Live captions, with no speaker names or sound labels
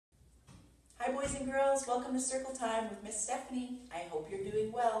Hi boys and girls, welcome to Circle Time with Miss Stephanie. I hope you're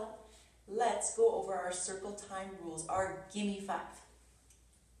doing well. Let's go over our Circle Time rules, our Gimme 5. Okay.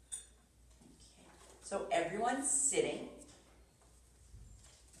 So everyone's sitting,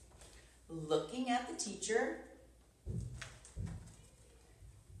 looking at the teacher,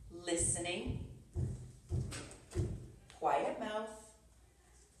 listening, quiet mouth,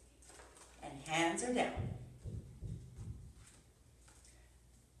 and hands are down.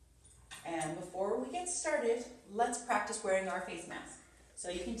 And before we get started, let's practice wearing our face mask. So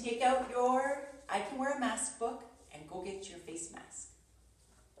you can take out your I Can Wear a Mask book and go get your face mask.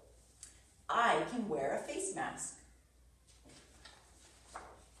 I can wear a face mask.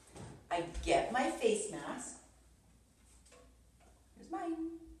 I get my face mask. Here's mine.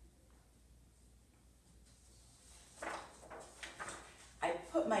 I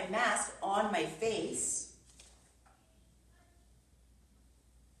put my mask on my face.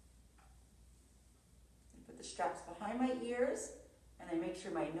 Straps behind my ears, and I make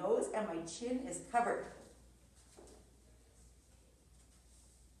sure my nose and my chin is covered.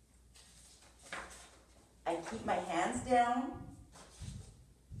 I keep my hands down.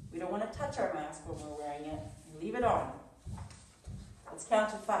 We don't want to touch our mask when we're wearing it. Leave it on. Let's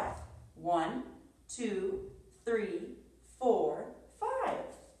count to 5. 1, 2, 3, 4, 5.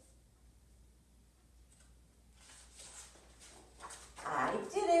 I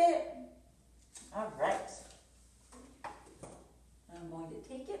did it. All right. I'm going to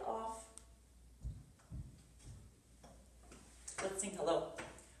take it off. Let's sing hello.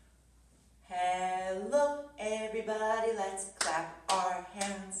 Hello, everybody. Let's clap our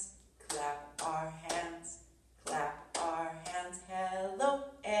hands. Clap our hands. Clap our hands. Hello,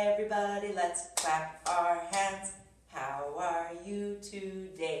 everybody. Let's clap our hands. How are you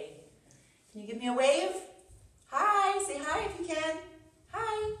today? Can you give me a wave? Hi. Say hi if you can.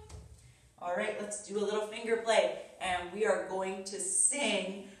 Hi. All right, let's do a little finger play. And we are going to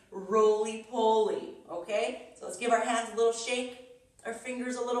sing roly-poly, okay? So let's give our hands a little shake, our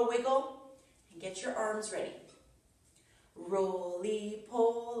fingers a little wiggle, and get your arms ready.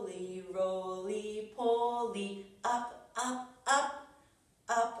 Roly-poly, roly-poly, up, up, up,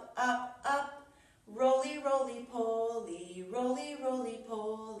 up, up, up. Roly, roly-poly, roly,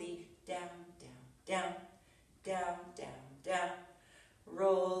 roly-poly, down, down, down, down, down, down.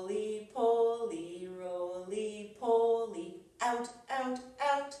 Roly-poly, roly-poly, out, out,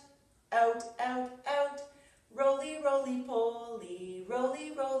 out, out, out, out. Roly, roly-poly,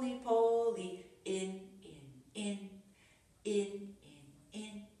 roly, roly-poly, in, in, in, in,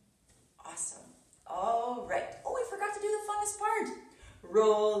 in. Awesome. All right. Oh, I forgot to do the funnest part.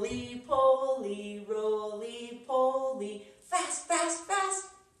 Roly-poly, roly-poly, fast, fast, fast,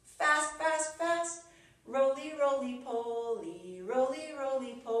 fast, fast, fast. Roly, roly-poly, roly,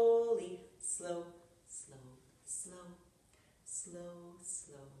 roly-poly, slow, slow, slow, slow,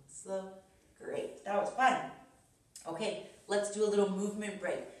 slow, slow. Great, that was fun. Okay, let's do a little movement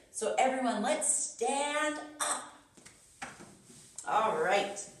break. So everyone, let's stand up. All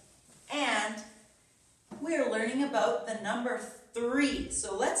right, and we're learning about the number 3.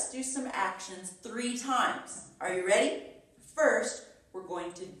 So let's do some actions 3 times. Are you ready? First, we're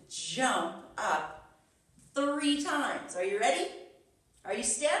going to jump up 3 times. Are you ready? Are you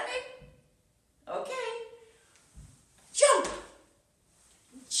standing? Okay. Jump!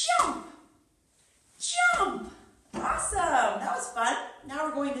 Jump! Jump! Awesome! That was fun. Now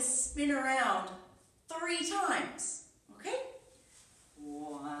we're going to spin around 3 times. Okay?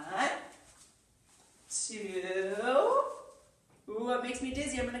 1, 2. Ooh, that makes me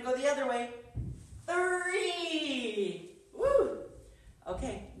dizzy. I'm going to go the other way. 3. Woo!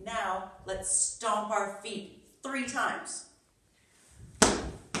 Okay, now let's stomp our feet 3 times.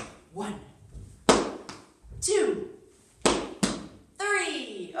 1, 2,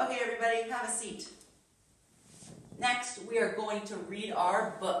 3. Okay, everybody, have a seat. Next, we are going to read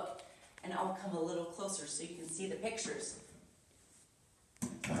our book. And I'll come a little closer so you can see the pictures.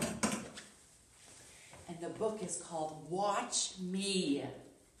 And the book is called Watch Me.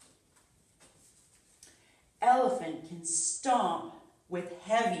 Elephant can stomp with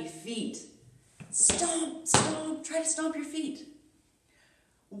heavy feet. Stomp, stomp, try to stomp your feet.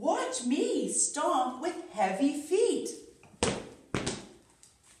 Watch me stomp with heavy feet.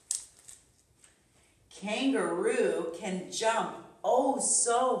 Kangaroo can jump oh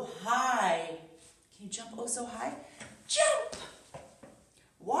so high. Can you jump oh so high? Jump!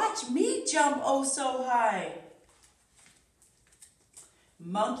 Watch me jump oh so high.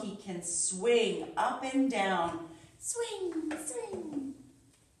 Monkey can swing up and down. Swing, swing.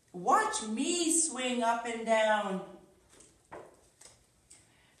 Watch me swing up and down.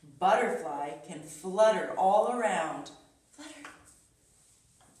 Butterfly can flutter all around. Flutter.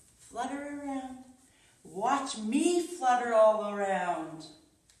 Flutter around. Watch me flutter all around.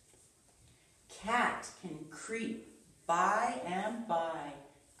 Cat can creep by and by.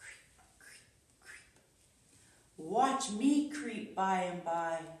 Creep, creep, creep. Watch me creep by and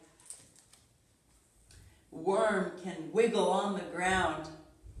by. Worm can wiggle on the ground.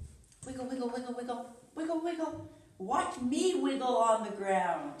 Wiggle, wiggle, wiggle, wiggle, wiggle, wiggle. Watch me wiggle on the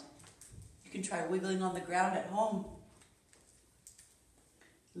ground. You can try wiggling on the ground at home.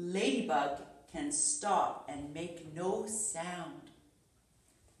 Ladybug can stop and make no sound.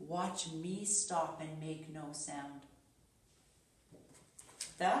 Watch me stop and make no sound.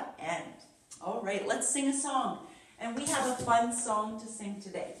 The end. All right, let's sing a song. And we have a fun song to sing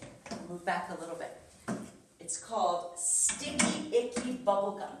today. Move back a little bit. It's called Sticky Icky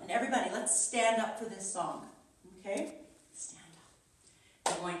Bubblegum. And everybody, let's stand up for this song. Okay? Stand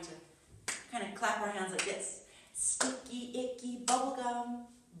up. We're going to kind of clap our hands like this. Sticky Icky Bubblegum,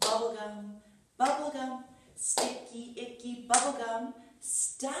 bubblegum, bubblegum. Sticky Icky Bubblegum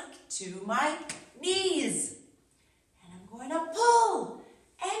stuck to my knees. And I'm going to pull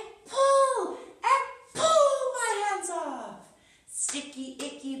and pull and pull my hands off. Sticky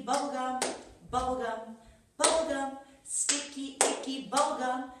Icky Bubblegum, bubblegum, bubblegum. Sticky Icky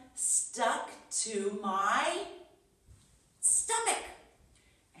Bubblegum stuck to my stomach.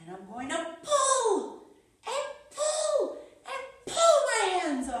 And I'm going to pull and pull and pull my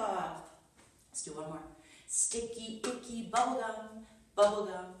hands off. Let's do one more. Sticky Icky Bubblegum,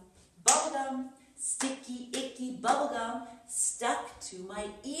 bubblegum, bubblegum. Sticky Icky Bubblegum stuck to my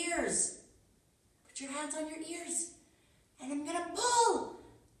ears. Put your hands on your ears. And I'm going to pull.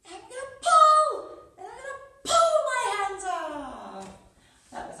 And I'm going to pull. And I'm going to pull my hands off.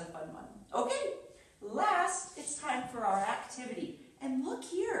 That was a fun one. Okay, last, it's time for our activity. And look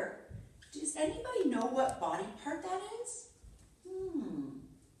here. Does anybody know what body part that is?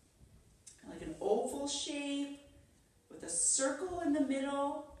 Like an oval shape with a circle in the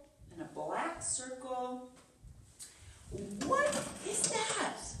middle and a black circle. What is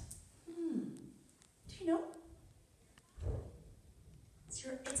that? Do you know?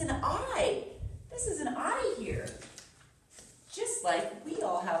 It's an eye. This is an eye here. Just like we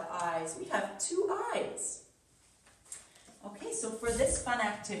all have eyes. We have two eyes. Okay, so for this fun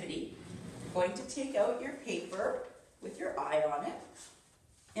activity, you're going to take out your paper with your eye on it.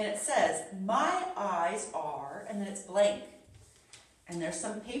 And it says, my eyes are, and then it's blank. And there's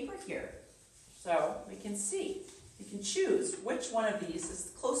some paper here. So we can see. You can choose which one of these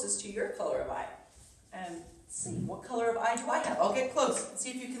is closest to your color of eye. And see, what color of eye do I have? I'll get close and see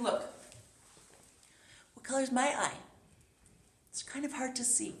if you can look. What color is my eye? It's kind of hard to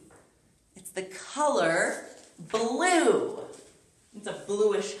see. It's the color blue. It's a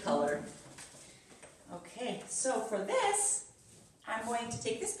bluish color. Okay, so for this, I'm going to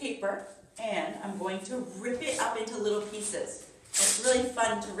take this paper and I'm going to rip it up into little pieces. And it's really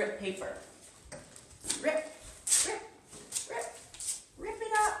fun to rip paper. Rip, rip, rip, rip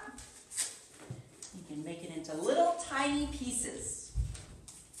it up. You can make it into little tiny pieces.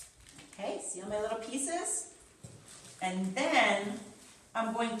 Okay, see all my little pieces? And then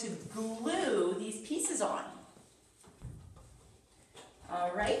I'm going to glue these pieces on.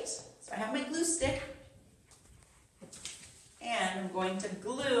 All right, so I have my glue stick. And I'm going to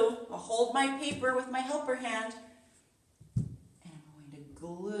glue, I'll hold my paper with my helper hand. And I'm going to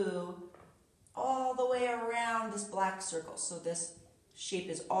glue all the way around this black circle. So this shape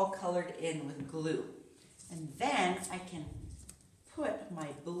is all colored in with glue. And then I can put my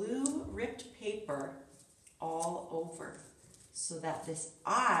blue ripped paper all over so that this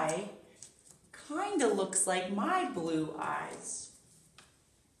eye kind of looks like my blue eyes.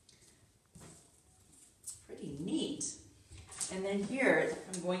 Pretty neat. And then here,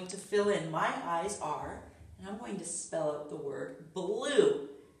 I'm going to fill in my eyes are, and I'm going to spell out the word blue.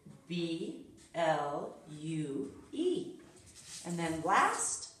 B-L-U-E. And then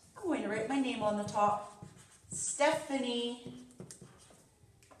last, I'm going to write my name on the top. Stephanie.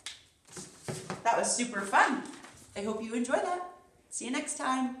 That was super fun. I hope you enjoyed that. See you next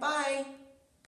time. Bye.